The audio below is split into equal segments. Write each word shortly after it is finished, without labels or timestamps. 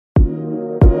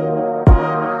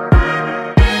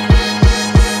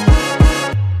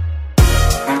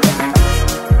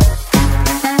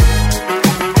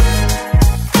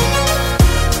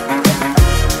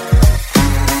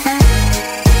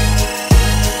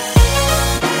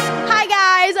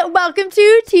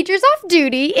to Teachers Off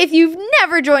Duty. If you've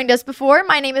never joined us before,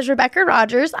 my name is Rebecca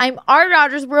Rogers. I'm Art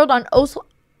Rogers World on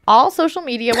all social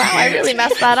media. Wow, I really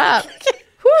messed that up.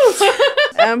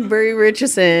 I'm Bree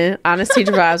Richardson, Honest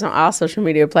Teacher Vibes on all social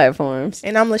media platforms.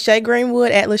 And I'm Lachey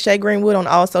Greenwood at Lachey Greenwood on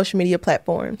all social media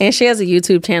platforms. And she has a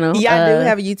YouTube channel. Yeah, I do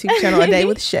have a YouTube channel, A Day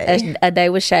with Shay. A Day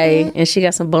with Shay. And she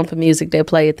got some bumper music they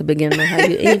play at the beginning of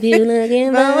if you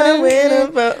looking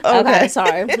for okay,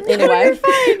 sorry. Anyway.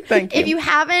 Thank you. If you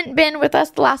haven't been with us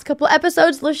the last couple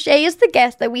episodes, Lachey is the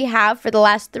guest that we have for the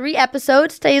last 3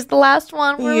 episodes. Today is the last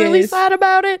one. We're really sad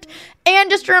about it.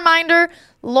 And just a reminder,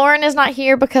 Lauren is not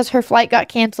here because her flight got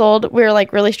canceled. We're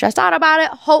really stressed out about it.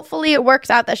 Hopefully it works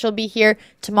out that she'll be here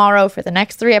tomorrow for the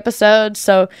next 3 episodes.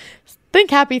 So think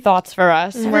happy thoughts for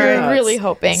us. We're really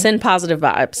hoping. Send positive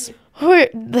vibes.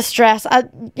 The stress.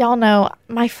 Y'all know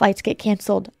my flights get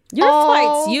canceled. Your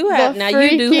flights, you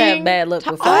do have bad luck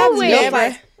with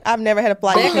flights. I've never had a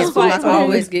flight canceled. Flights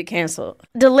always get canceled.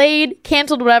 Delayed,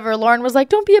 canceled, whatever. Lauren was like,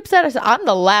 don't be upset. I said, I'm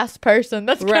the last person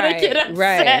that's going to get upset.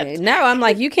 Right. No, I'm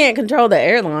like, you can't control the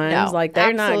airlines. No,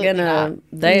 they're not going to.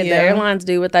 The airlines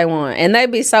do what they want. And they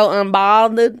be so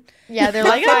unbothered. Yeah, they're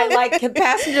like,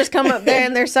 passengers come up there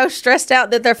and they're so stressed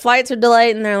out that their flights are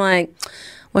delayed. And they're like,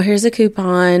 well, here's a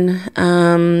coupon.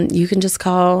 You can just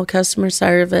call customer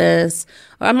service.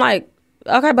 I'm like,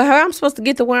 okay, but how am I supposed to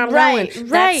get to where I'm going?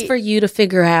 That's for you to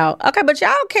figure out. Okay, but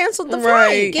y'all canceled the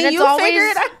flight. Can you figure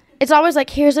it out? It's always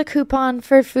like, here's a coupon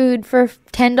for food for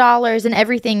 $10, and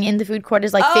everything in the food court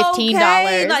is like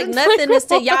 $15. Like nothing is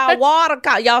to y'all water.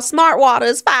 Y'all smart water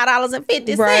is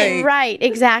 $5.50. Right,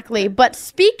 exactly. But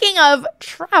speaking of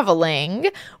traveling,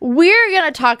 we're going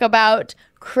to talk about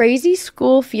crazy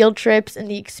school field trips and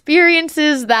the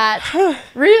experiences that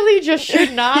really just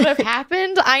should not have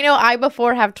happened. I know I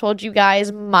before have told you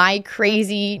guys my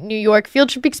crazy New York field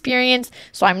trip experience,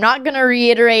 so I'm not going to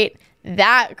reiterate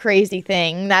that crazy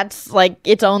thing. That's like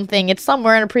its own thing. It's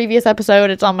somewhere in a previous episode.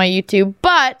 It's on my YouTube.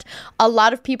 But a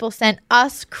lot of people sent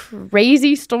us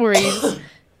crazy stories.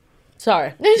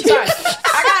 Sorry.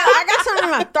 I got something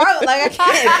in my throat. Like I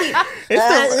can't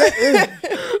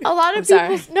keep. A lot of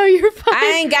people. No, you're fine. I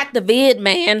ain't got the vid,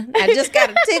 man. I just got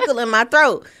a tickle in my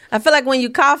throat. I feel like when you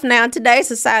cough now in today's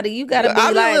society, you gotta be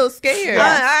I'm a little scared.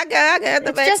 I got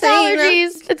the vaccine.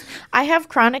 Just allergies. I have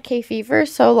chronic hay fever,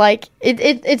 so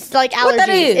it's like allergies. What that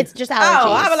is? It's just allergies.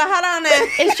 Oh, I was like, hold on now.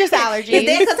 It's just allergies.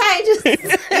 Is that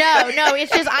contagious? No,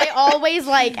 it's just I always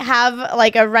have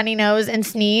a runny nose and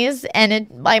sneeze, and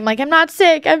I'm like, I'm not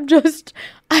sick.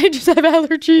 I just have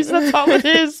allergies. That's all it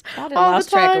is. I lost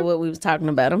track of what we was talking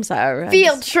about. I'm sorry.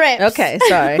 Field trips. Okay,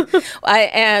 sorry.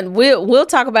 And we'll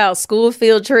talk about school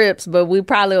field trips, but we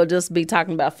probably will just be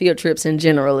talking about field trips in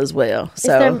general as well.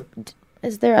 So.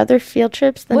 Is there other field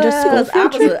trips than just school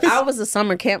field trips? I was a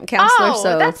summer camp counselor,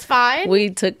 so that's fine. We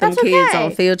took them kids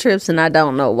on field trips, and I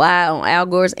don't know why on Al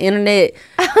Gore's internet,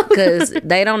 because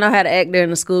they don't know how to act during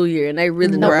the school year, and they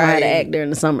really don't know how to act during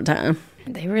the summertime.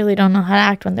 They really don't know how to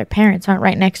act when their parents aren't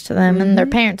right next to them, and their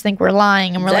parents think we're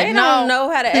lying, and we're they don't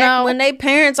know how to act when their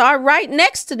parents are right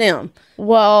next to them.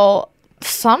 Well,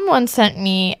 someone sent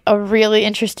me a really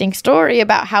interesting story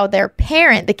about how their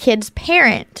parent, the kid's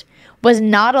parent, was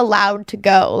not allowed to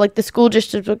go. Like, the school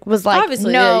just was like,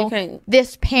 obviously,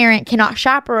 this parent cannot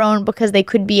chaperone because they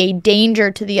could be a danger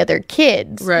to the other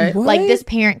kids. Right. What? Like, this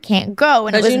parent can't go.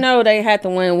 Because they had to,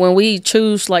 when we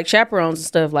choose, chaperones and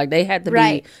stuff, they had to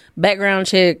be background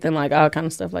checked and, all kind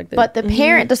of stuff like that. But the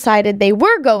parent decided they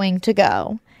were going to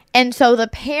go. And so the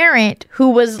parent, who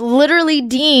was literally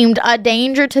deemed a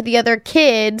danger to the other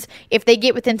kids, if they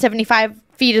get within 75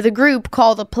 feet of the group,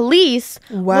 call the police,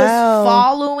 was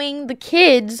following the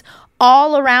kids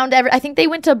all around. I think they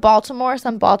went to Baltimore,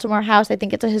 some Baltimore house. I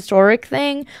think it's a historic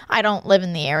thing. I don't live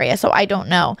in the area, so I don't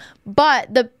know.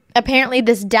 But apparently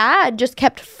this dad just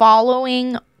kept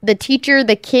following the teacher,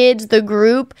 the kids, the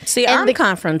group. See, I'm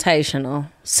confrontational.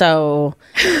 So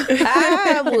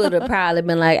I would have probably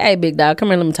been like, hey, big dog, come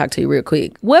here, let me talk to you real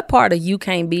quick. What part of you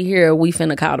can't be here, we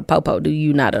finna call the popo, do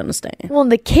you not understand? Well,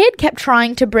 the kid kept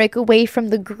trying to break away from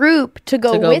the group to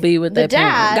go be with the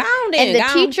dad. And the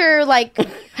teacher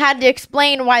had to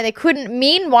explain why they couldn't.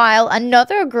 Meanwhile,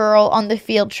 another girl on the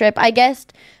field trip, I guess,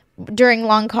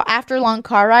 after long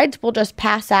car rides, will just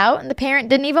pass out, and the parent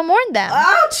didn't even warn them.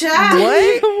 Oh, child!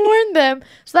 Didn't even warn them.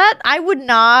 So that I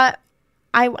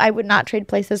would not trade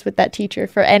places with that teacher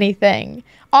for anything.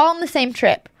 All on the same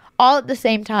trip, all at the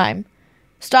same time.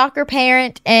 Stalker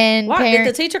parent and parent. Did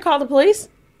the teacher call the police?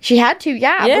 She had to,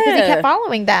 because he kept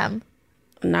following them.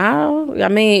 No, I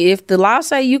mean, if the law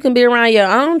say you can be around your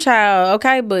own child,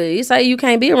 okay, but it say you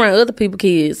can't be around other people's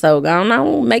kids. So go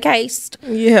on, make haste.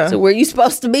 Yeah. So where you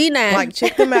supposed to be now? Like,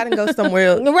 check them out and go somewhere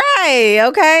else. Right,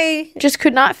 okay. Just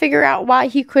could not figure out why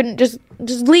he couldn't just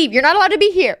leave. You're not allowed to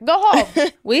be here. Go home.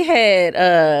 We had,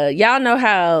 y'all know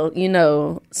how,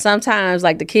 sometimes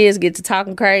like the kids get to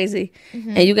talking crazy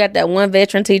and you got that one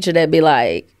veteran teacher that be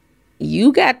like,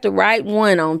 you got the right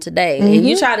one on today. And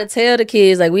you try to tell the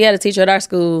kids, like we had a teacher at our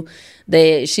school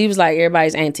that she was like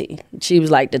everybody's auntie. She was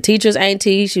like the teacher's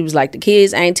auntie. She was like the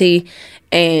kids' auntie.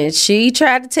 And she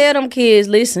tried to tell them kids,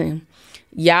 listen,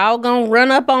 y'all gonna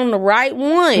run up on the right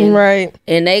one. Right.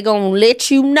 And they gonna let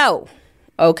you know.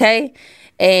 Okay?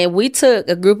 And we took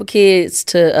a group of kids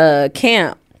to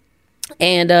camp.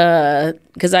 And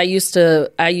because I used to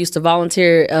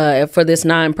volunteer for this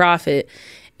nonprofit.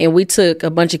 And we took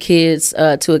a bunch of kids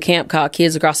to a camp called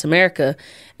Kids Across America.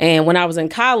 And when I was in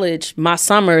college, my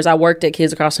summers, I worked at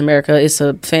Kids Across America. It's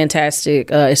a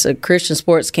fantastic, it's a Christian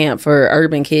sports camp for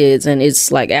urban kids. And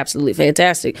it's like absolutely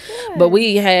fantastic. Yeah. But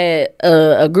we had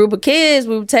a group of kids.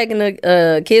 We were taking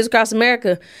the Kids Across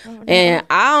America. Oh, and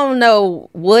I don't know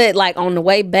what, like on the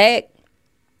way back,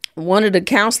 one of the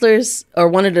counselors or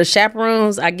one of the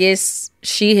chaperones, I guess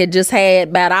she had just had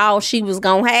about all she was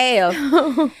going to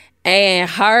have. And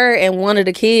her and one of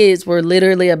the kids were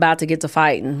literally about to get to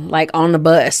fighting, like on the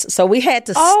bus. So we had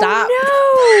to stop.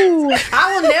 No.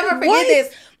 I will never forget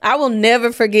this. I will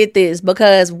never forget this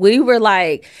because we were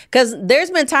like, because there's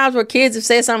been times where kids have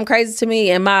said something crazy to me,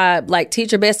 and my like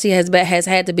teacher bestie has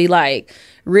had to be like,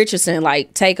 Richardson,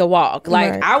 like take a walk.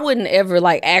 Like right. I wouldn't ever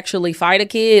like actually fight a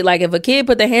kid. Like if a kid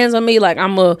put their hands on me, like I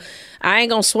ain't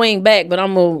gonna swing back, but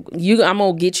I'm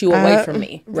gonna get you away from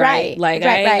me. Right. Like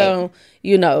I ain't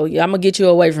gonna, I'm gonna get you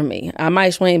away from me. I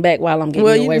might swing back while I'm getting you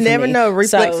away from me. Well, you never know.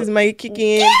 Reflexes may kick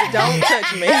in. Don't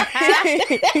touch me.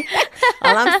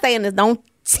 All I'm saying is don't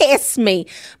test me.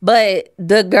 But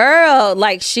the girl,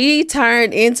 like she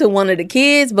turned into one of the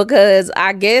kids because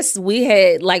I guess we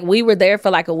were there for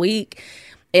like a week.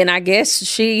 And I guess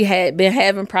she had been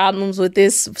having problems with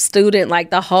this student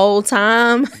like the whole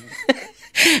time.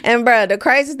 And bro, the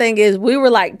crazy thing is we were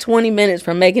like 20 minutes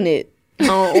from making it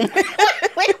home.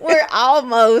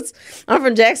 I'm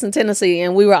from Jackson, Tennessee,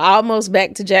 and we were almost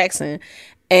back to Jackson.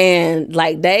 And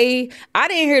like I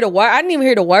didn't even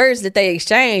hear the words that they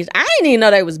exchanged. I didn't even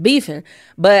know they was beefing,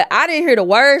 but I didn't hear the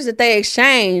words that they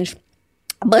exchanged.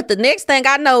 But the next thing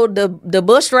I know, the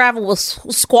bus driver was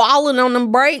squalling on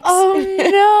them brakes. Oh,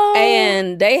 no.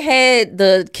 And they had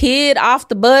the kid off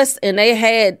the bus, and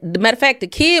the matter of fact, the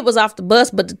kid was off the bus,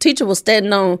 but the teacher was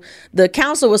the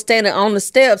counselor was standing on the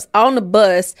steps on the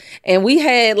bus, and we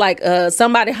had like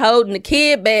somebody holding the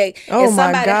kid back, and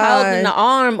somebody holding the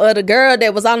arm of the girl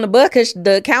that was on the bus, because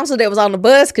the counselor that was on the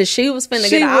bus, because she was finna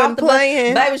get off the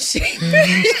playing. Bus. Baby, she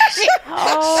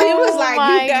was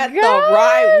like, you got the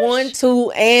right 1,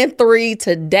 2, and 3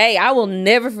 today. I will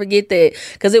never forget that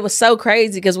because it was so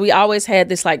crazy because we always had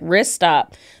this like rest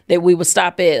stop that we would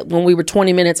stop at when we were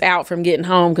 20 minutes out from getting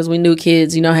home because we knew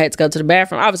kids, had to go to the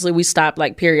bathroom. Obviously, we stopped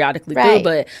like periodically too,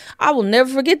 but I will never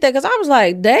forget that because I was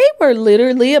like, they were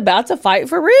literally about to fight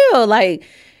for real. Like,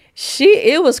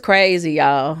 it was crazy,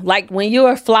 y'all. Like when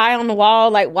you're a fly on the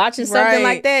wall, like watching something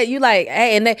like that, you like,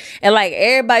 hey, and like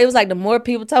everybody, it was like the more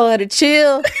people told her to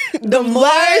chill, the more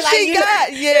like, she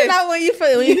got. Yeah, when you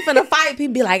finna fight,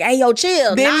 people be like, hey, yo,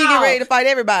 chill. Then you get ready to fight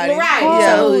everybody, right?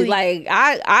 Yeah. So like,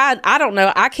 I don't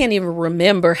know. I can't even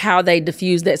remember how they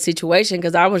diffused that situation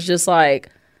because I was just like,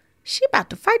 she about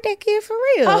to fight that kid for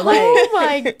real. Oh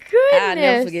my goodness. I'll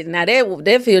never forget. Now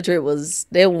that field trip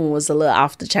that one was a little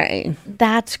off the chain.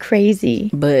 That's crazy.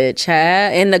 But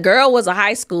child, and the girl was a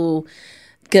high school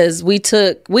because we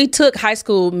took high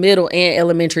school, middle, and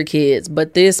elementary kids.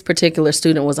 But this particular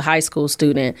student was a high school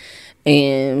student,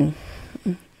 and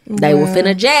they were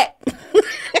finna jack.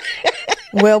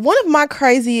 Well, one of my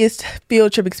craziest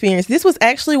field trip experience, this was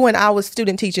actually when I was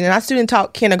student teaching, and I student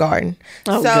taught kindergarten.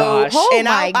 Oh, gosh. And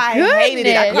I hated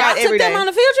it. I cried every day. Y'all took them on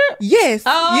a field trip? Yes.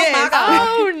 Oh, yes. my God.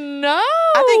 Oh, no.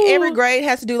 I think every grade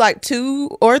has to do like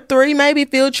 2 or 3 maybe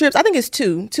field trips. I think it's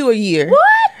 2 a year.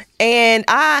 What? And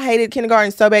I hated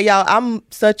kindergarten so bad, y'all.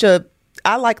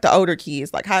 I like the older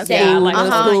kids, like high school, middle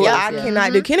school. Yes, I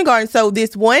cannot do kindergarten. So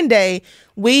this one day,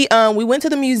 we went to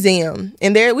the museum,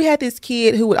 and there we had this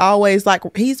kid who would always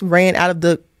he's ran out of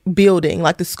the building,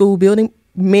 like the school building,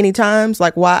 many times.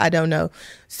 Like why, I don't know.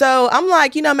 So I'm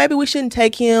like, maybe we shouldn't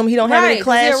take him. He don't have any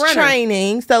class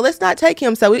training, so let's not take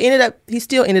him. So he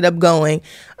still ended up going.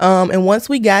 And once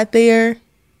we got there,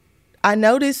 I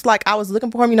noticed, I was looking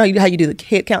for him. You know how you do the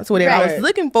head counts or whatever. Right. I was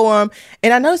looking for him,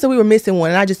 and I noticed that we were missing one,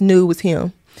 and I just knew it was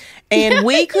him. And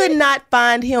we could not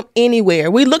find him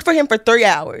anywhere. We looked for him for 3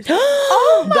 hours.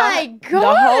 Oh my The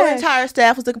whole god. entire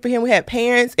staff was looking for him. We had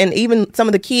parents and even some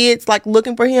of the kids like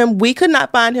looking for him. We could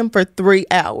not find him for 3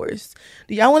 hours.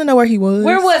 Do y'all want to know where he was?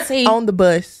 Where was he? On the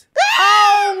bus.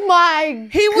 Oh my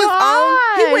He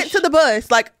was on. He went to the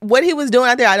bus. Like what he was doing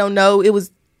out there, I don't know. It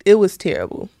was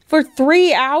terrible. For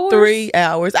 3 hours? 3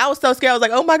 hours. I was so scared. I was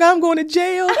like, oh my God, I'm going to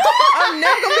jail. I'm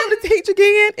never going to be able to teach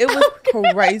again. It was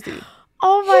crazy.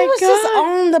 Oh my He was god. just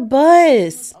on the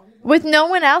bus. With no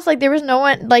one else, like there was no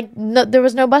one, like there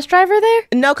was no bus driver there.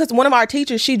 No, because one of our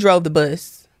teachers, she drove the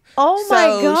bus. Oh So my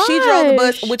god. she drove the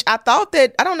bus, which I thought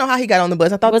that, I don't know how he got on the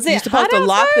bus. I thought Was you're it supposed hot to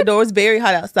lock outside? the door. It's very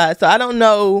hot outside. So I don't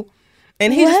know.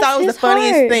 And he just Bless thought it was his the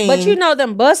funniest heart. thing. But you know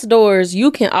them bus doors,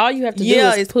 all you have to do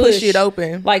is push it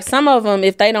open. Like some of them,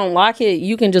 if they don't lock it,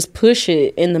 you can just push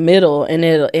it in the middle and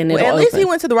it'll Well, at least open. he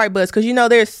went to the right bus because you know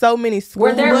there's so many schools.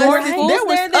 Were there more schools There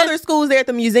was there than- other schools there at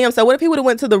the museum. So what if he would have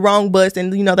went to the wrong bus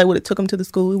and you know they would have took him to the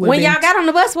school? It would've When been- y'all got on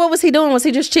the bus, what was he doing? Was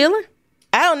he just chilling?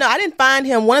 I don't know. I didn't find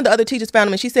him. One of the other teachers found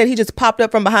him, and she said he just popped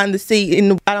up from behind the seat.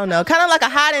 And I don't know, kind of like a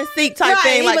hide and seek type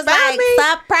thing. He Like, was "Find me."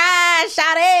 surprise,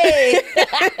 shawty.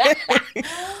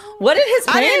 What did his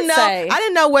I didn't parents know. say? I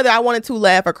didn't know whether I wanted to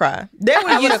laugh or cry. They were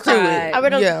I would've used to cried. it. I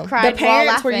would have Yeah. cried. The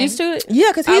parents were while used laughing. to it? Yeah,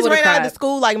 because I he's would've ran out of the cried.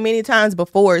 school like many times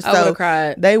before. I So would've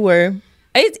cried. they were.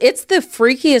 It's the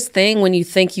freakiest thing when you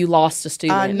think you lost a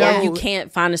student I know. or you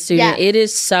can't find a student. Yeah. It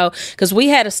is so, because we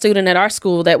had a student at our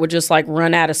school that would just like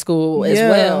run out of school as Yeah.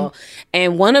 well.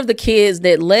 And one of the kids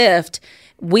that left,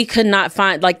 we could not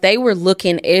find, like they were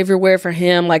looking everywhere for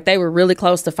him. Like they were really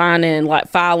close to finding, like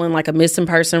filing like a missing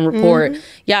person report. Mm-hmm.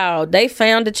 Y'all, they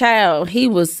found a child. He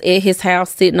was at his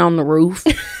house sitting on the roof.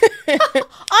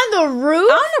 On the roof.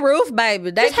 On the roof,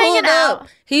 baby. They Just hanging pulled up. out.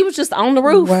 He was just on the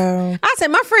roof. Wow. I said,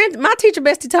 my teacher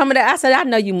bestie told me that. I said, I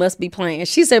know you must be playing.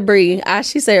 She said, Bree,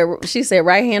 she said,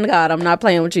 right hand to God, I'm not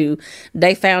playing with you.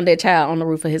 They found that child on the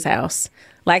roof of his house.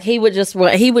 Like he would just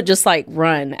like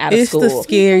run out of It's school. the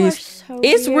scariest.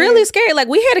 It's really scary. Like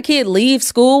we had a kid leave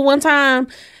school one time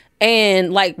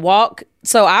and like walk.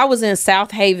 So I was in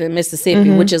South Haven, Mississippi,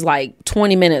 which is like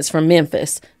 20 minutes from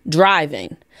Memphis,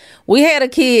 driving. We had a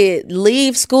kid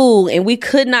leave school and we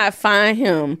could not find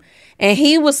him. And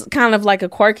he was kind of like a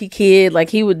quirky kid. Like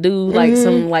he would do like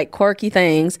some like quirky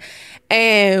things.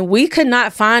 And we could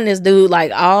not find this dude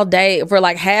like all day for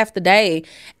like half the day.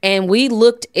 And we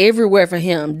looked everywhere for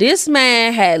him. This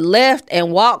man had left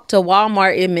and walked to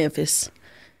Walmart in Memphis.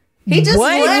 He just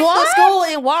What? left What? the school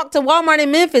and walked to Walmart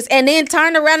in Memphis and then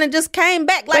turned around and just came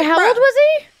back. Like, Wait, how bruh. old was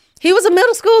he? He was a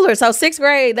middle schooler, so 6th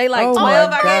grade. They like Oh 12,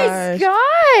 my I guess. gosh.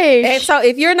 Gosh. And so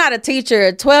if you're not a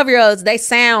teacher, 12-year-olds, they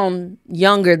sound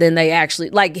younger than they actually,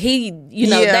 like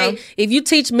Yeah. if you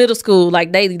teach middle school,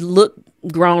 like they look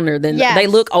growner than, Yes. they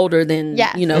look older than,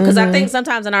 Yes. because I think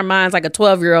sometimes in our minds, like a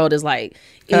 12-year-old is like,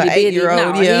 itty bitty.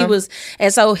 8-year-old, No, yeah. he was,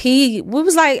 and so we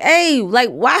was like, hey, like,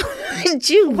 why did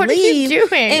you What are you leave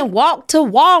doing? and walk to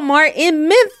Walmart in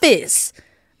Memphis?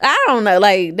 I don't know.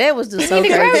 Like, that was just so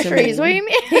Eating crazy. to me. groceries. What do you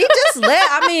mean? He just left.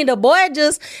 I mean, the boy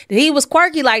he was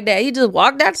quirky like that. He just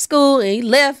walked out to school and he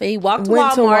left and he walked to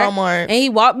Went to Walmart, Walmart. and he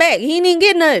walked back. He didn't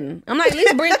get nothing. I'm like,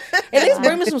 at least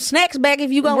bring me some snacks back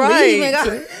if you gonna leave. And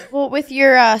go. Well, with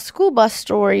your school bus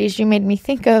stories, you made me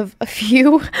think of a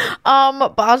few.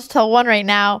 But I'll just tell one right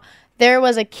now. There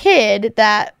was a kid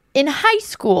that in high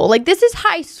school, like this is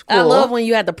high school. I love when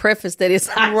you have to preface that it's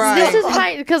Right. This is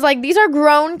high because like these are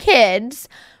grown kids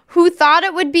who thought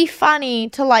it would be funny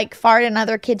to like fart in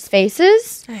other kids'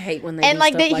 faces. I hate when they And do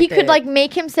like stuff he could that. like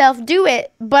make himself do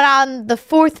it, but on the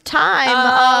fourth time,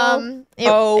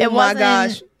 Oh my wasn't,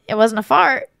 gosh. it wasn't a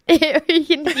fart.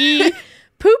 he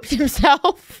pooped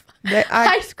himself.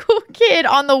 High school kid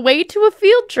on the way to a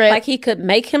field trip. like he could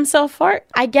make himself fart.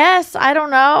 I guess I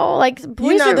don't know. Like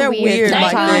boys know, are they're weird They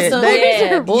like sometimes. that. do some, They-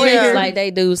 yeah, boys yeah. like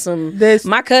they do some. This-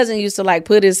 My cousin used to like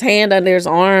put his hand under his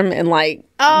arm and like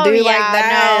Oh, do yeah, like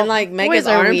that no. and like make Boys his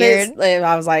are armpits. weird. And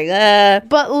I was like,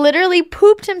 But literally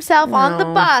pooped himself on the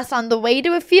No. bus on the way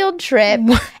to a field trip,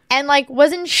 and like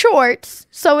was in shorts.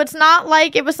 So it's not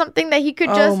like it was something that he could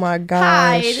Oh just my hide.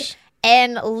 gosh.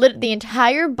 And the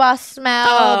entire bus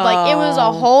smelled like it was a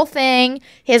Oh. whole thing.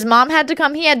 His mom had to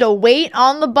come. He had to wait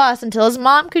on the bus until his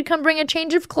mom could come bring a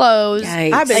change of clothes.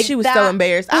 Yikes. I bet Like she was that- so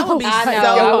embarrassed. I would be I know, so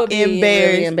I would be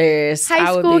embarrassed. really embarrassed. High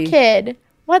I would school be- kid.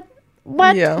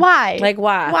 What? Yeah. Why? Like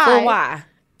why? Why? For why?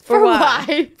 For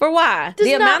why? For why? Does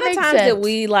The not amount of make times that sense.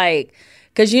 we like,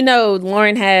 because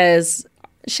Lauren has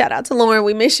Shout out to Lauren,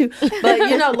 we miss you. But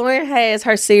Lauren has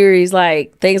her series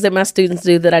like things that my students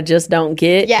do that I just don't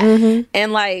get. Yeah.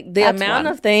 And like the amount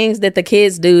of things that the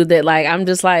kids do that like I'm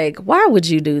just like, why would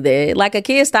you do that? Like a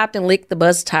kid stopped and licked the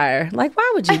bus tire. Like,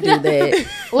 why would you do that?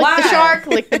 Lick the shark,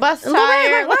 lick the bus tire.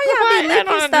 Like, why y'all be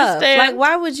licking stuff? Understand. Like,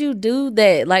 why would you do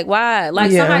that? Like, why?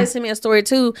 Like Yeah. somebody sent me a story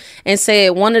too and said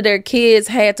one of their kids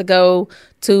had to go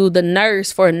to the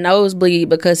nurse for a nosebleed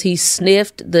because he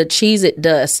sniffed the Cheez-It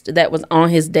dust that was on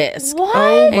his desk. What?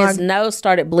 And his nose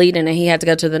started bleeding and he had to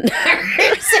go to the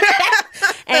nurse.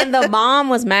 And the mom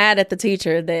was mad at the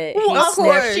teacher that he Of course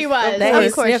sniffed, she was. that he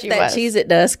Of course sniffed she that was. Cheez-It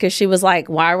dust because she was like,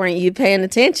 why weren't you paying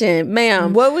attention?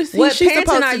 Ma'am, What she parenting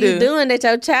supposed are to you do? doing that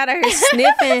your child out here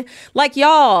sniffing? Like,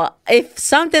 y'all, if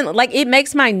something, like it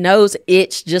makes my nose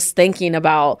itch just thinking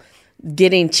about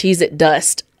getting Cheez-It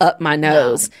dust up my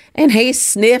nose. And he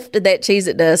sniffed that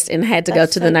Cheez-It dust and had to go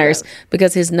to the nurse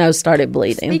because his nose started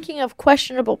bleeding. Speaking of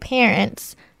questionable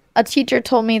parents, a teacher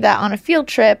told me that on a field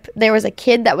trip, there was a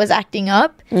kid that was acting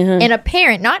up, and a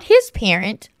parent, not his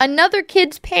parent, another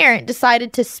kid's parent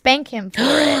decided to spank him for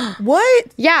it. What?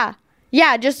 Yeah.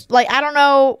 Yeah, just like I don't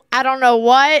know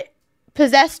what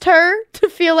possessed her to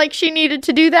feel like she needed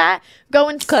to do that. Go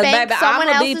and Because, spank baby, someone I'm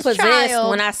going to be else's possessed child.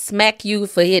 when I smack you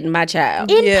for hitting my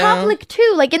child. In Yeah. public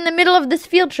too, like in the middle of this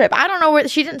field trip. I don't know where,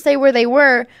 she didn't say where they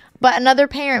were, but another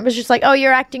parent was just like, "Oh,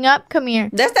 you're acting up. Come here."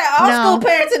 That's that old No. school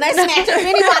parents and they snatch up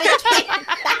anybody's kids.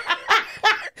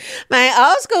 Man,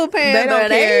 old school parents, They don't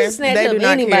they care. just snatch They up do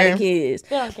not anybody's care. kids.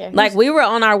 They don't care. Like we were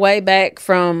on our way back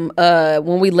from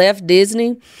when we left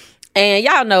Disney. And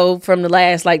y'all know from the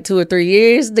last like 2 or 3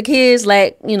 years, the kids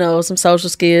lack, some social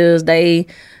skills. They,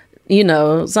 a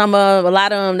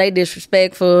lot of them, they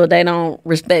disrespectful. They don't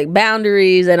respect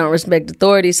boundaries. They don't respect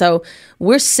authority. So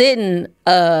we're sitting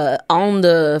on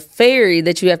the ferry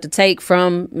that you have to take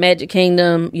from Magic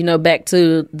Kingdom, back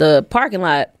to the parking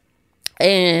lot.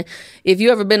 And if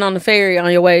you ever been on the ferry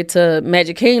on your way to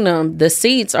Magic Kingdom, the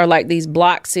seats are like these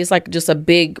blocks. It's like just a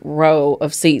big row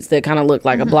of seats that kind of look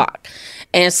like a block.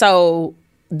 And so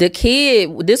the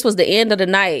kid, this was the end of the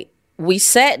night. We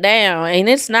sat down and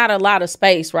it's not a lot of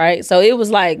space, right? So it was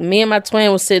like me and my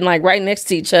twin was sitting like right next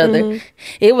to each other.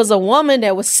 It was a woman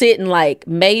that was sitting like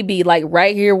maybe like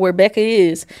right here where Becca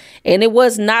is. And it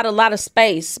was not a lot of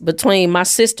space between my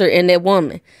sister and that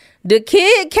woman. The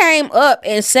kid came up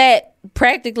and sat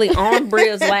practically on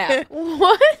Bria's lap.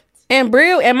 What? And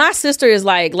Bria and my sister is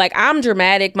like I'm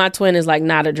dramatic. My twin is like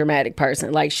not a dramatic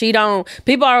person. Like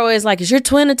people are always like, is your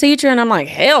twin a teacher? And I'm like,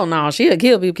 hell no, she'll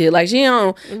kill people kid. Like she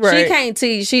can't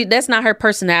teach. That's not her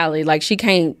personality. Like she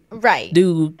can't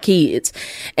do kids.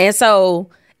 And so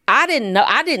I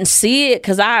didn't see it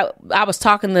because I was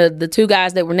talking to the two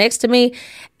guys that were next to me,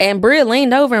 and Bria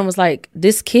leaned over and was like,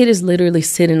 this kid is literally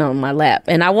sitting on my lap.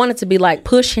 And I wanted to be like,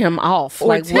 push him off. Or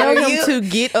like tell him to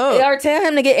get up. or tell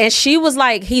him to get. And she was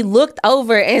like, he looked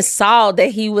over and saw that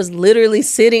he was literally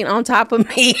sitting on top of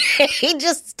me. He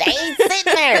just stayed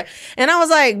sitting there. And I was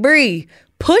like, Bree,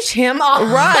 push him off.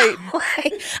 Right.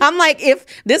 I'm like, if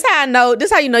this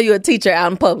how you know you're a teacher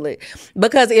out in public.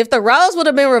 Because if the roles would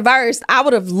have been reversed, I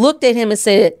would have looked at him and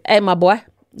said, hey, my boy,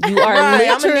 you are Right,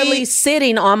 I'ma literally need-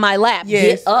 sitting on my lap.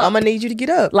 Yes, Get up. I'm gonna need you to get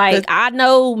up. Like, I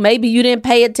know maybe you didn't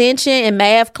pay attention in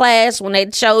math class when they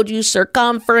showed you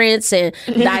circumference and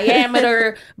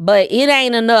diameter, but it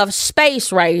ain't enough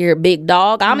space right here, big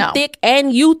dog. I'm No. thick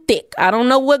and you thick. I don't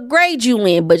know what grade you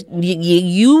in, but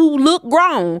you look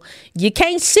grown. You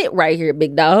can't sit right here,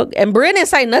 big dog. And Brent didn't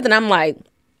say nothing. I'm like,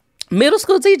 middle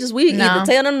school teachers, we No. either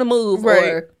tell them to move Right.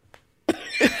 or...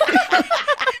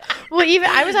 Well, even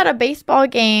I was at a baseball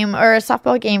game or a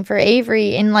softball game for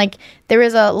Avery, and like there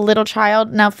was a little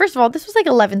child. Now, first of all, this was like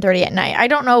 11:30 at night. I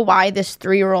don't know why this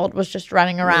 3-year-old was just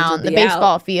running around the be out.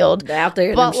 baseball field. out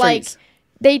there in But them like streets.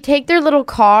 they take their little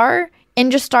car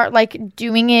and just start like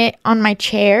doing it on my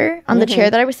chair, on the chair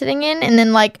that I was sitting in, and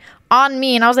then like on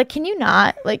me, and I was like, "Can you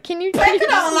not? Like, can you? Can you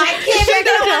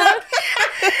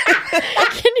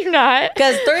not?"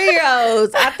 Because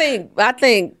 3-year-olds, I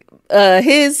think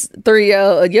his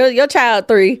 3-year-old, your child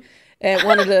 3, and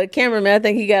one of the cameramen, I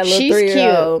think he got a little She's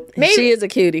 3-year-old. cute. Maybe- She is a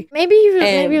cutie. Maybe he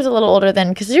was a little older then,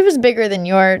 because she was bigger than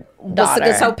your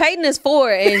daughter. So Peyton is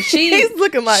 4, and He's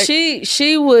looking like-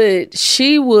 she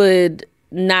would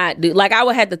not do, like, I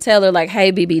would have to tell her like,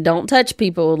 hey BB, don't touch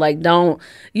people, like, don't,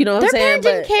 you know what Their I'm saying? parents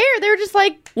didn't care. They were just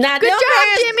like, Now, "Good them job,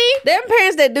 parents, Timmy." Them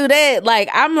parents that do that, like,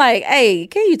 I'm like, hey,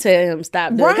 can you tell him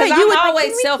stop doing? Right, Because you I'm would- always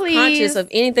 "Can we self-conscious please?" of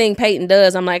anything Peyton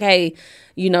does. I'm like, hey,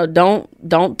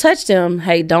 don't touch them.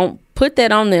 Hey, don't put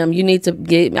that on them. You need to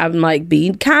I'm like,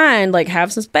 be kind, like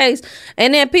have some space.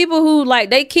 And then people who like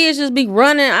they kids just be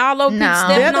running all over,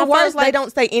 stepping they're the on worst. like, they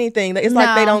don't say anything. It's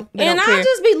like they don't and care. I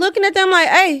just be looking at them like,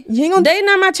 hey, you ain't gonna they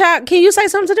not my child. Can you say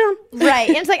something to them? Right.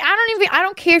 And it's like, I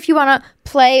don't care if you want to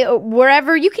play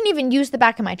wherever. You can even use the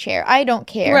back of my chair. I don't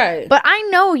care. Right. But I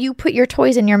know you put your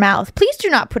toys in your mouth. Please do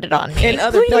not put it on me. in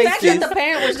other Imagine places. the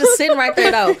parent was just sitting right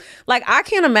there though. Like I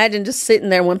can't imagine just sitting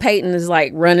there when Peyton is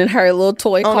like running her little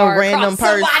toy On a car random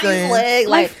across somebody's person. leg.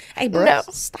 Like, hey, bro, No.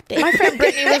 stop that. My friend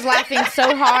Brittany was laughing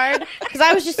so hard because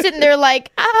I was just sitting there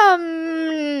like,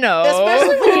 no.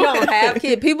 Especially when you don't have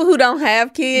kids. People who don't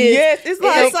have kids. Yes, it's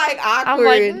like awkward. I'm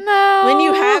like, no. When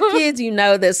you have kids, you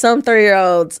know that some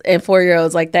 3-year-olds and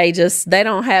 4-year-olds, like they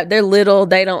don't have, they're little,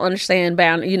 they don't understand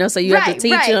boundaries, so you have to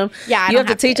teach them. Yeah, you have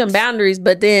to teach them boundaries,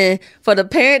 but then for the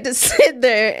parent to sit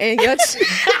there and your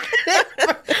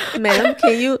ma'am,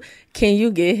 can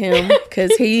you get him?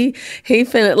 Because he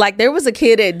finna, like there was a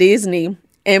kid at Disney.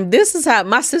 And this is how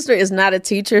my sister is not a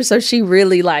teacher, so she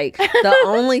really like the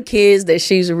only kids that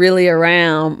she's really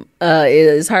around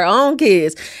is her own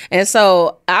kids. And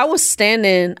so I was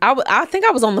standing, I think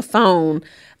I was on the phone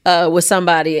with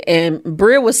somebody, and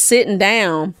Bria was sitting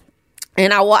down,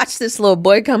 and I watched this little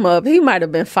boy come up. He might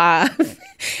have been 5,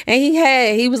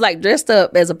 and he was like dressed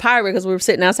up as a pirate because we were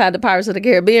sitting outside the Pirates of the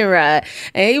Caribbean ride,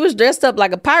 and he was dressed up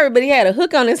like a pirate, but he had a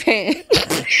hook on his hand.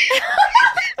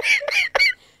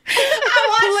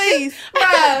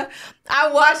 I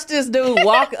watched this dude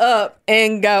walk up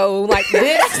and go like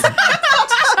this. He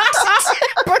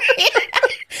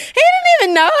didn't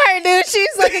even know her, dude.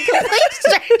 She's like a complete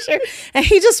stranger, and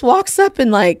he just walks up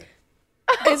and like.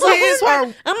 I'm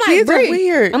like, Bria,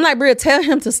 weird. I'm like, Bria, tell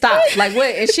him to stop. Like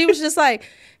what? And she was just like,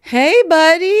 hey,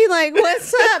 buddy, like,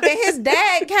 what's up? And his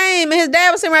dad came, and his dad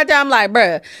was sitting right there. I'm like,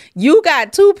 bruh, you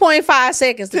got 2.5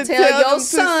 seconds to tell your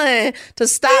son to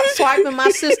stop swiping my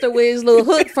sister with his little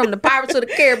hook from the Pirates of the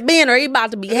Caribbean, or he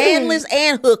about to be handless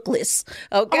and hookless.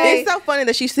 Okay? It's so funny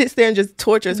that she sits there and just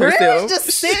tortures Bria's herself. just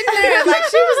sitting there, like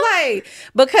she was like,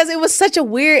 because it was such a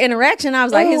weird interaction. I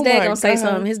was like, his dad gonna say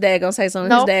something. His dad gonna say something.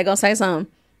 Nope. His dad gonna say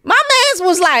something. My man's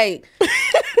was like,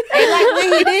 and like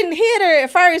when he didn't hit her at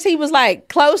first, he was like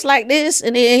close like this,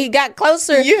 and then he got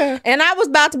closer. Yeah. And I was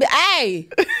about to be, hey,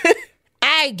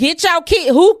 get your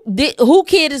kid. Who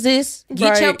kid is this?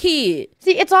 Get your kid.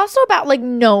 See, it's also about like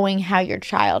knowing how your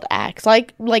child acts,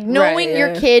 like knowing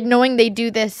your kid, knowing they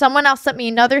do this. Someone else sent me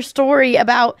another story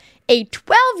about a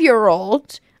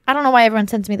 12-year-old. I don't know why everyone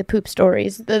sends me the poop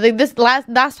stories. This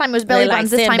last time was belly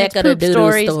buttons. This time it's poop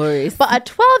stories. But a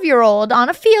 12-year-old on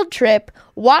a field trip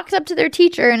walks up to their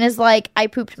teacher and is like, I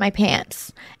pooped my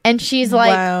pants. And she's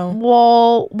like,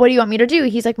 well, what do you want me to do?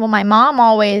 He's like, well, my mom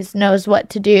always knows what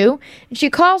to do. And she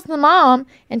calls the mom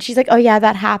and she's like, oh yeah,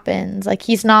 that happens. Like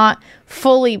he's not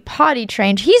fully potty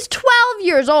trained. He's 12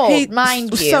 years old,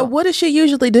 mind you. So what does she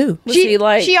usually do?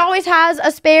 She always has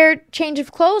a spare change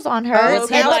of clothes on her. Oh,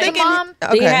 okay. And I was the thinking- mom,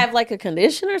 Did he have like a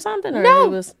condition or something? Or No. he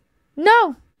was...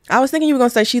 no. I was thinking you were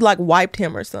gonna say she like wiped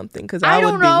him or something, because I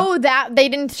don't know that they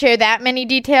didn't share that many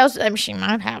details. She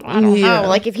might have. I don't know.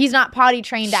 Like if he's not potty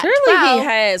trained at Surely 12. he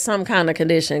had some kind of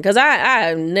condition, because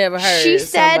I've never heard. She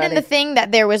said in the thing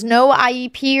that there was no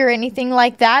IEP or anything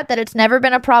like that, that it's never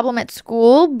been a problem at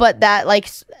school, but that like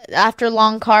after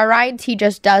long car rides, he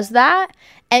just does that.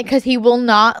 And because he will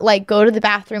not like go to the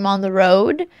bathroom on the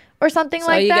road or something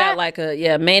like that. So you got like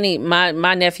Manny,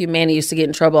 my nephew Manny used to get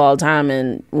in trouble all the time,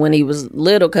 and when he was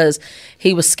little, because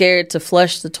he was scared to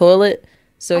flush the toilet.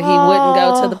 So he wouldn't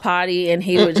go to the potty, and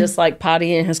he would just like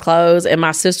potty in his clothes. And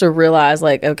my sister realized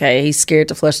like, okay, he's scared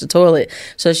to flush the toilet.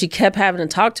 So she kept having to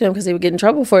talk to him because he would get in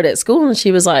trouble for it at school. And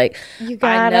she was like,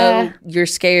 I know you're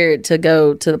scared to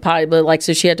go to the potty, but like,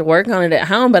 so she had to work on it at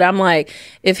home. But I'm like,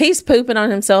 if he's pooping on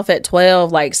himself at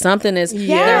 12, like something is,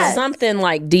 there's something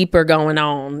like deeper going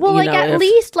on. Well, like at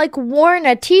least like warn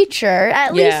a teacher,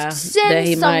 at least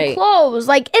send some clothes.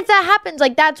 Like if that happens,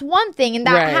 like that's one thing, and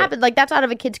that happens, like that's out of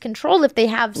a kid's control if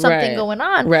they have something going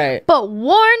on. Right. But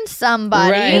warn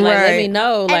somebody. Right. Like, let me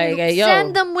know. Like, hey, yo.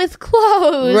 Send them with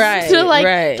clothes. Right. To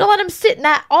like, don't let them sit in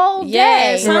that all day.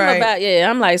 Yeah. Something about,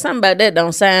 I'm like, something about that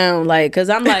don't sound like, because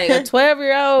I'm like a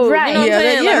 12-year-old. Right. You know what I'm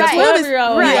saying? Like a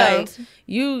 12-year-old. Right.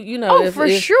 You know, for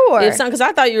sure. If because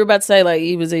I thought you were about to say like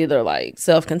he was either like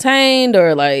self-contained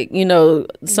or like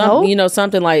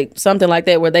something like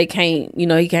that where they can't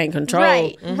he can't control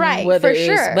right whether for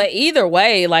sure. But either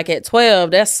way, like at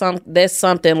 12, that's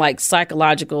something like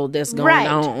psychological that's going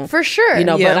on for sure.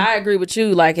 But I agree with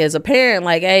you. Like as a parent,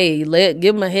 like hey,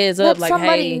 give them a heads up. Let like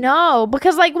somebody hey, know,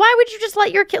 because like why would you just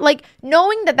let your kid like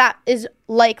knowing that is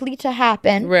likely to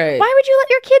happen? Right. Why would you let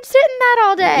your kid sit in that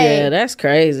all day? Yeah, that's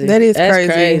crazy. That's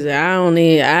crazy.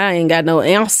 I ain't got no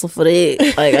answer for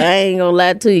that. Like I ain't gonna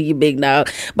lie to you big dog.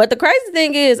 But the crazy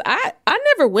thing is I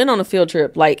never went on a field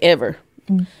trip like ever.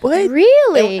 What?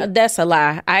 Really? That's a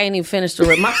lie. I ain't even finished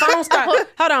the my phone started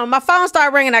hold on, my phone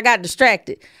started ringing. I got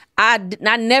distracted. I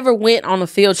never went on a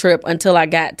field trip until I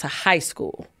got to high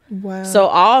school. Wow. So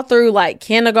all through like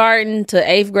kindergarten to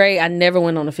 8th grade, I never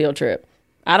went on a field trip.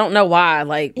 I don't know why.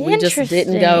 Like we just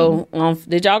didn't go on.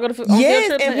 Did y'all go to on yes,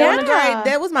 field trips? in 4th grade,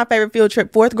 that was my favorite field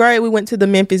trip. 4th grade, we went to the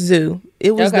Memphis Zoo.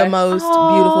 It was the most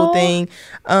beautiful thing.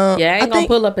 I ain't gonna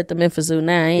pull up at the Memphis Zoo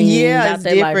now. I ain't it's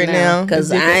different now. Because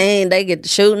they get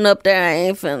shooting up there. I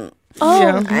ain't finna.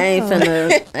 I ain't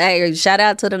finna. Hey, shout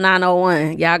out to the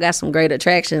 901. Y'all got some great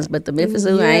attractions, but the Memphis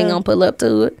Zoo, I ain't gonna pull up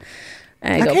to it.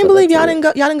 I can't believe y'all didn't go.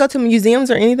 Y'all didn't go to museums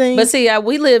or anything. But see,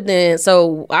 we lived in.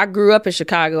 So I grew up in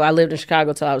Chicago. I lived in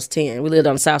Chicago till I was 10. We lived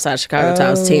on the south side of Chicago till I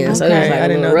was 10. So it was like a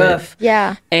little rough.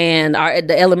 Yeah. And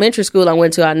the elementary school I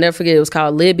went to, I'll never forget. It was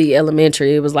called Libby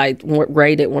Elementary. It was like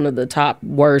rated one of the top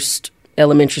worst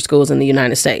elementary schools in the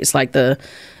United States. Like the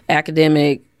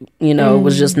academic,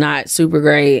 was just not super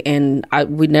great, and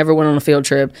we never went on a field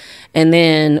trip. And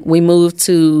then we moved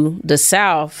to the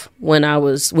South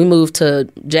we moved to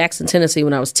Jackson, Tennessee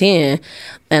when I was 10,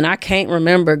 and I can't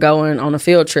remember going on a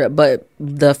field trip, but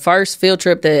the first field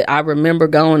trip that I remember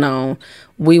going on,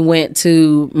 we went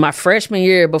to my freshman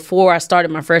year. Before I started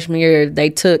my freshman year,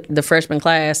 they took the freshman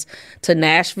class to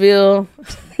Nashville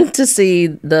to see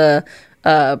the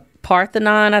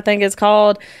Parthenon, I think it's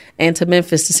called, and to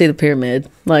Memphis to see the pyramid.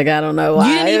 Like I don't know why.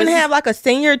 You didn't even have like a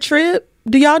senior trip.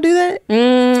 Do y'all do that?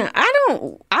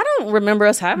 I don't remember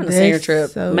us having a senior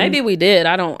trip. Maybe we did.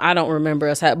 I don't remember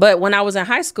us but when I was in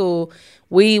high school,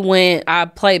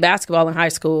 I played basketball in high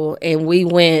school, and we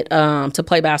went to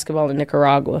play basketball in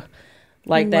Nicaragua.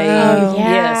 Like so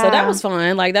that was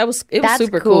fun. Like it was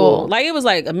super cool. Like it was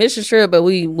like a mission trip, but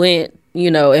we went,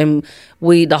 and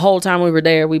the whole time we were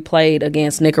there, we played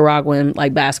against Nicaraguan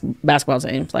like basketball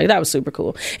teams. Like that was super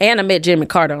cool. And I met Jimmy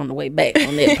Carter on the way back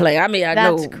on that play. I mean, I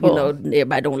know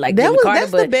everybody don't like Jimmy Carter,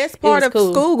 that's but the best part of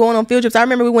school, going on field trips. I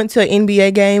remember we went to an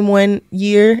NBA game one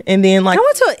year, and then like I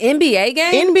went to an NBA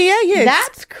game. NBA, yes,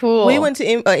 that's cool. We went to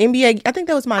NBA. I think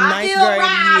that was my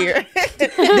 9th grade year.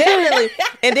 Definitely.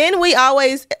 And then we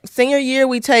always senior year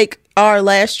we take our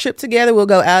last trip together. We'll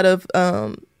go out of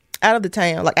the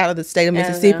town, like out of the state of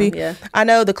Mississippi. I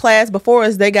know the class before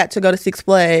us, they got to go to Six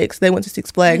Flags. They went to Six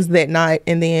Flags that night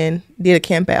and then did a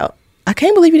camp out. I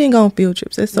can't believe you didn't go on field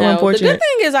trips. That's so unfortunate. The good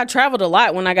thing is I traveled a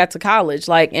lot when I got to college.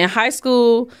 Like in high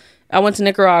school, I went to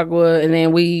Nicaragua, and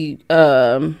then we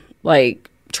like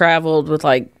traveled with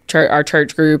like our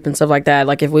church group and stuff like that.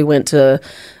 Like if we went to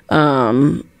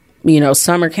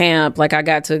summer camp, like I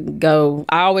got to go.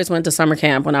 I always went to summer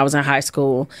camp when I was in high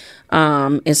school.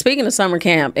 And speaking of summer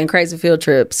camp and crazy field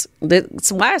trips,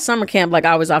 why is summer camp like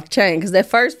always off the chain? Because that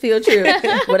first field trip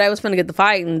where I was going to get the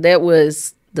fighting, that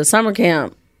was the summer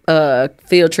camp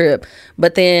field trip.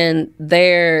 But then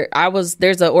there's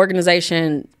an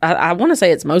organization, I want to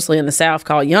say it's mostly in the South,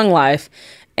 called Young Life.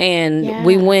 And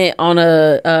we went on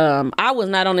I was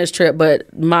not on this trip,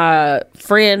 but my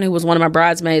friend who was one of my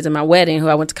bridesmaids in my wedding, who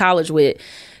I went to college with,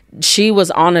 she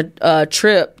was on a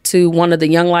trip to one of the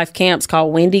Young Life camps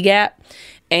called Windy Gap.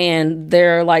 And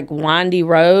they're like windy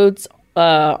roads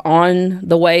on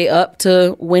the way up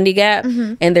to Windy Gap.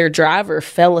 Mm-hmm. And their driver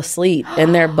fell asleep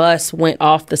and their bus went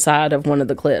off the side of one of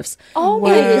the cliffs. Oh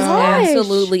my It is gosh.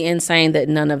 absolutely insane that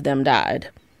none of them died.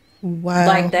 Wow.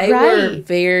 Like they were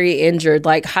very injured.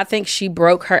 Like I think she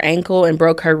broke her ankle and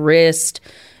broke her wrist,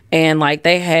 and like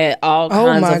they had all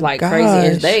kinds of like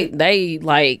crazy. They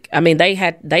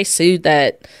sued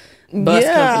that bus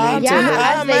company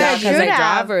because their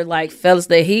driver like felt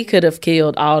that he could have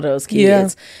killed all those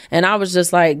kids. And I was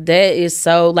just like, that is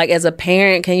so, like, as a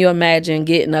parent, can you imagine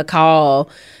getting a call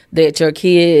that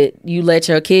you let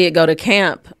your kid go to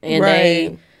camp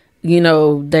and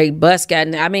they bus got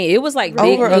in. I mean, it was like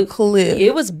big over a cliff.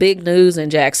 It was big news in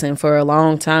Jackson for a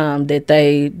long time that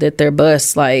their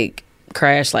bus like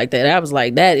crashed like that. I was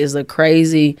like, that is the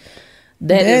craziest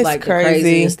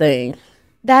thing.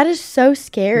 That is so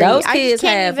scary. Those I just kids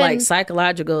can't have even- like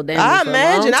psychological damage. I for a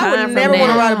imagine. long I would time never from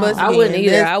want to that. ride a bus I again. wouldn't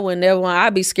either. That's- I would never want.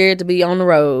 I'd be scared to be on the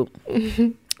road.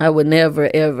 I would never,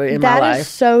 ever in my That life. is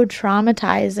so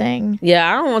traumatizing.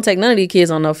 Yeah, I don't want to take none of these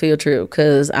kids on no field trip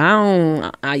because I don't.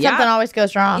 Something Y'all, always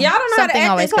goes wrong. y'all don't know Something how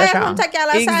to always act in goes class. I'm wrong. gonna take y'all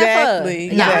outside Exactly,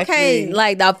 for. Y'all exactly. can't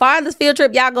like the farthest field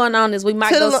trip y'all going on is we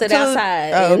might go sit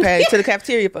outside. Oh, okay. To the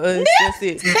cafeteria for us. That's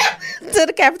it. To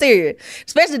the cafeteria,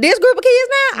 especially this group of kids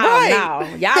now. Right. Oh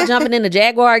no, y'all jumping in the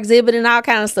Jaguar exhibit and all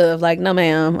kind of stuff. Like, no,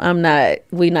 ma'am, I'm not.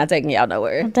 We not taking y'all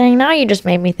nowhere. Dang, now you just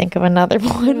made me think of another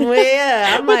one. Well,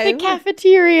 yeah, I'm With like, the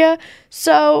cafeteria.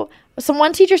 So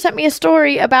one teacher sent me a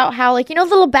story about how, like, you know, the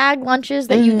little bag lunches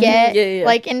that you get, Yeah.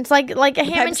 like, and it's like a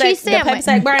ham and cheese The pepper sandwich.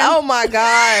 sack brand. Oh my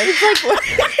gosh.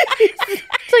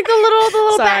 It's like the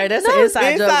little Sorry, bag. that's No, an inside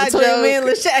joke inside between joke. me and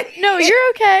Lachey. no, you're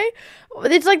okay.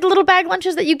 It's like the little bag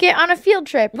lunches that you get on a field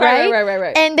trip, right?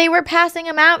 Right. And they were passing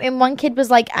them out, and one kid was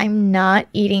like, "I'm not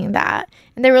eating that."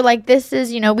 And they were like, "This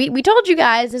is, you know, we told you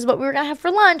guys this is what we were gonna have for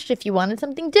lunch. If you wanted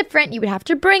something different, you would have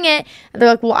to bring it." And they're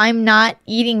like, "Well, I'm not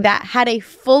eating that." Had a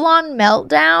full-on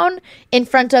meltdown in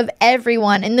front of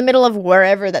everyone in the middle of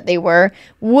wherever that they were.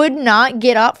 Would not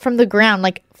get up from the ground,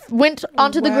 like went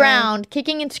onto the Wow. ground,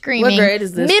 kicking and screaming. What grade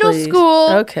is this? Middle please? school.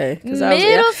 Okay. 'Cause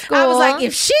Middle school. I was like,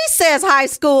 if she says high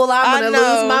school, I'm I gonna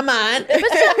know. lose my mind. But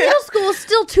still, middle school is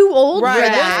still too old Right. for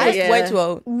That's that. Yeah. way too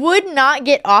old. Would not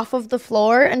get off of the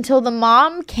floor until the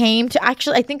mom came to,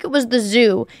 actually, I think it was the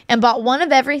zoo, and bought one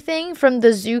of everything from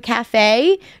the zoo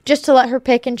cafe just to let her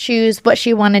pick and choose what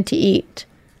she wanted to eat.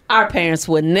 Our parents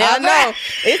would I never. know.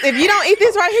 If you don't eat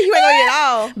this right here, you ain't gonna eat it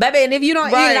all. Baby, and if you don't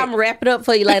eat Right. it, I'm gonna wrap it up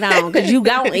for you later on because you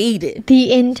gonna eat it.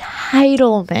 The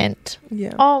entitlement.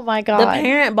 Yeah. Oh my God. The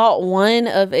parent bought one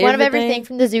of everything. One of everything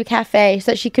from the zoo cafe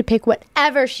so that she could pick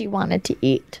whatever she wanted to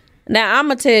eat. Now I'm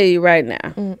gonna tell you right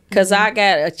now, because I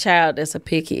got a child that's a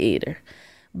picky eater.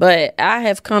 But I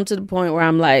have come to the point where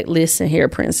I'm like, listen here,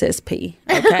 Princess P.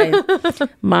 Okay,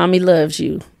 mommy loves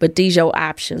you, but these your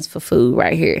options for food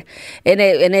right here. And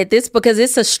at this, because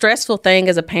it's a stressful thing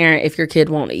as a parent if your kid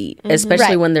won't eat, especially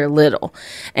Right. when they're little.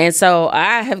 And so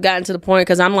I have gotten to the point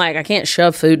because I'm like, I can't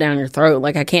shove food down your throat.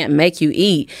 Like I can't make you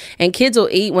eat. And kids will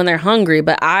eat when they're hungry,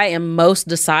 but I am most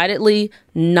decidedly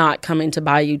not coming to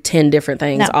buy you 10 different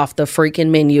things No. off the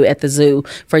freaking menu at the zoo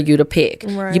for you to pick.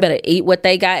 Right. You better eat what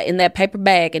they got in that paper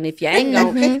bag, and if you ain't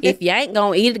gonna eat it,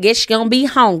 I guess you're gonna be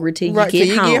hungry till you Right, get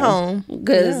till you home. get home.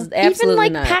 Because absolutely Even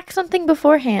like not. pack something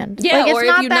beforehand. Yeah, like, it's or if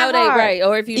not you that know they hard. right,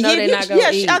 or if you know they're not gonna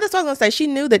eat. that's what I was gonna say. She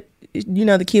knew that, you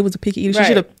know, the kid was a picky eater. She Right.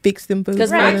 should have fixed them food.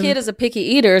 Because for my them. kid is a picky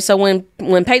eater, so when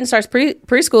Peyton starts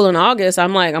preschool in August,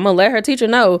 I'm like, I'm gonna let her teacher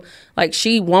know, like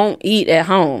she won't eat at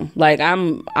home. Like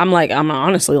I'm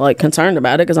honestly like concerned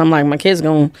about it because I'm like my kid's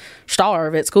gonna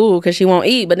starve at school because she won't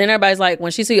eat. But then everybody's like,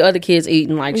 when she see other kids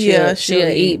eating, like she'll she'll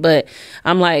eat. But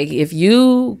I'm like, if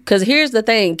you, because here's the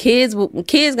thing, kids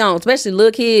gonna, especially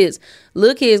little kids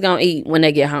gonna eat when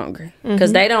they get hungry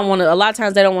because they don't want to. A lot of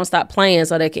times they don't want to stop playing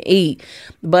so they can eat.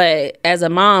 But as a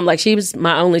mom, like she was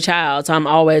my only child, so I'm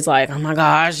always like, oh my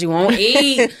gosh, you won't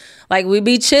eat. Like we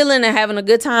be chilling and having a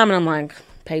good time, and I'm like,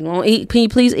 Peyton won't eat. Can you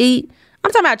please eat? I'm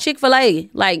talking about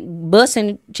Chick-fil-A, like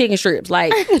busting chicken strips.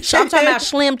 Like I'm talking about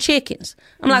slim chickens.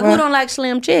 I'm like, who don't like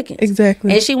slim chickens?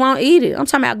 Exactly. And she won't eat it. I'm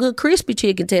talking about good crispy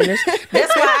chicken tenders.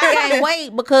 That's why I gain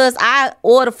weight, because I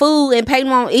order food and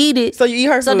Peyton won't eat it. So you eat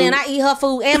her So food. then I eat her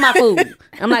food and my food.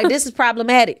 I'm like, this is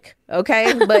problematic.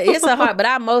 Okay. But it's a hard, but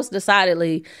I most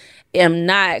decidedly am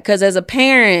not, because as a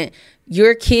parent,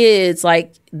 your kids,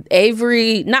 like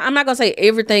I'm not gonna say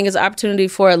everything is an opportunity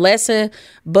for a lesson,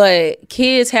 but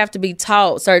kids have to be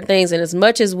taught certain things. And as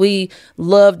much as we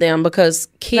love them, because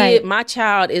Right. my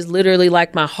child is literally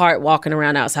like my heart walking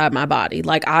around outside my body.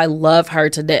 Like I love her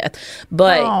to death.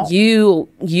 But Aw.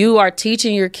 you are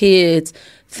teaching your kids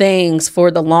things for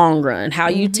the long run. How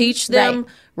you teach them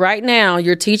right now,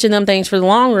 you're teaching them things for the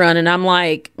long run. And I'm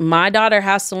like, my daughter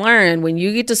has to learn, when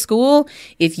you get to school,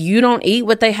 if you don't eat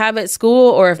what they have at school,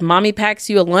 or if mommy packs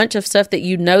you a lunch of stuff that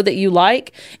you know that you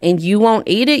like and you won't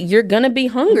eat it, you're gonna be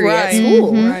hungry at Right.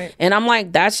 school. Right. And I'm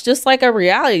like, that's just like a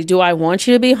reality. Do I want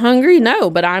you to be hungry? No,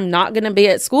 but I'm not gonna be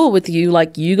at school with you.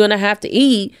 Like, you're gonna have to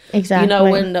eat, Exactly. you know,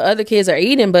 when the other kids are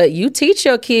eating. But you teach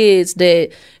your kids that,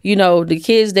 you know, the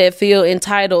kids that feel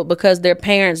entitled because their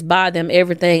parents buy them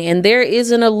everything, and there is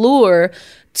an allure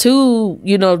to,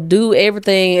 you know, do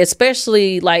everything,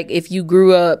 especially like if you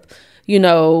grew up, you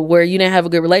know, where you didn't have a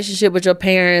good relationship with your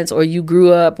parents, or you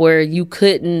grew up where you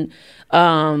couldn't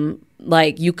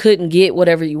like you couldn't get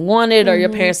whatever you wanted or your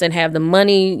parents didn't have the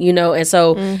money, you know. And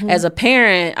so as a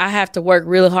parent, I have to work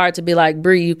really hard to be like,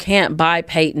 Bree, you can't buy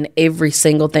Peyton every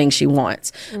single thing she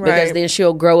wants because then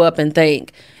she'll grow up and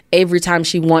think every time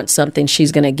she wants something,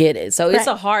 she's going to get it. So it's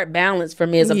a hard balance for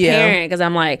me as a parent because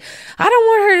I'm like, I don't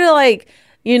want her to like,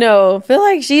 you know, feel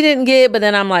like she didn't get, but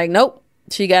then I'm like, nope.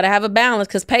 She got to have a balance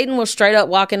because Peyton will straight up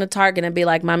walk into Target and be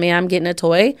like, Mommy, I'm getting a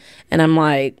toy. And I'm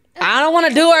like, I don't want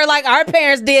to do her like our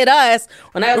parents did us.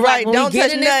 When I was like, when don't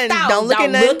touch nothing. Don't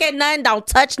look at nothing. Don't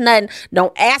touch nothing.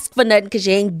 Don't ask for nothing because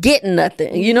you ain't getting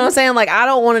nothing. You know what I'm saying? Like, I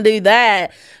don't want to do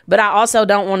that. But I also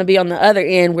don't want to be on the other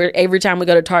end where every time we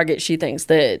go to Target, she thinks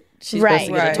that she's supposed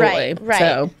to get a toy. Right.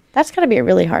 So that's got to be a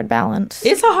really hard balance.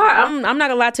 it's a hard, I'm not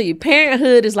going to lie to you.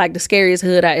 Parenthood is like the scariest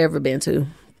hood I ever been to.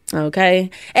 Okay.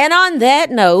 And on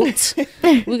that note,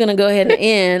 we're going to go ahead and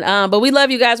end. But we love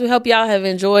you guys. We hope y'all have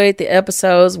enjoyed the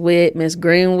episodes with Miss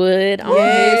Greenwood.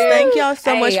 Yes, thank y'all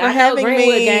so much for having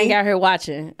Greenwood me. Gang out here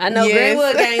watching. I know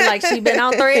Greenwood Gang, like she been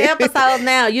on 3 episodes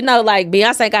now. You know, like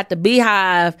Beyonce got the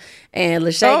Beehive and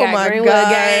Lachey got Greenwood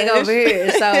Gang over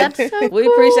here. So, we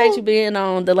appreciate you being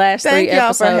on the last 3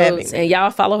 y'all for having episodes. me. And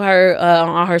y'all follow her on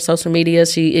all her social media.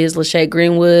 She is Lachey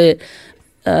Greenwood.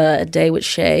 A Day with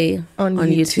Shay on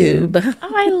YouTube.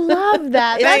 Oh, I love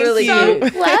that. It's That's really so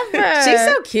cute. clever. She's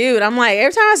so cute. I'm like,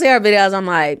 every time I see her videos, I'm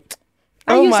like,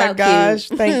 Oh you my so gosh.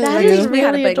 cute. Thank That you. is Teach me how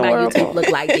to really make my adorable. YouTube look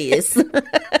like this. All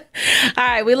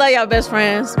right, we love y'all, best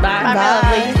friends. Bye. Bye, my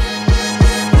lovely.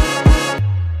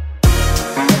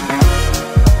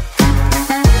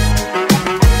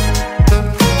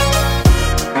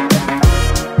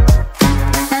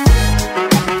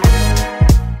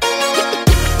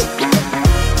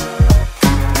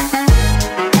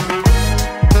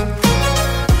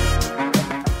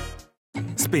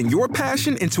 Spin your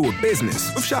passion into a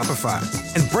business with Shopify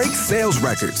and break sales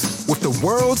records with the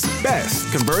world's best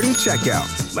converting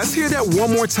checkout. Let's hear that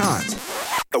one more time.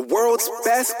 The world's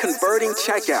best converting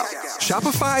checkout.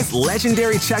 Shopify's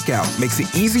legendary checkout makes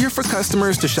it easier for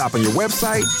customers to shop on your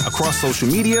website, across social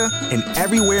media, and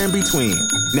everywhere in between.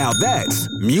 Now that's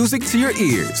music to your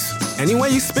ears. Any way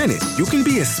you spin it, you can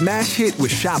be a smash hit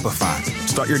with Shopify.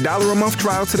 Start your $1 a month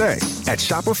trial today at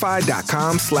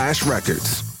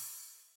shopify.com/records.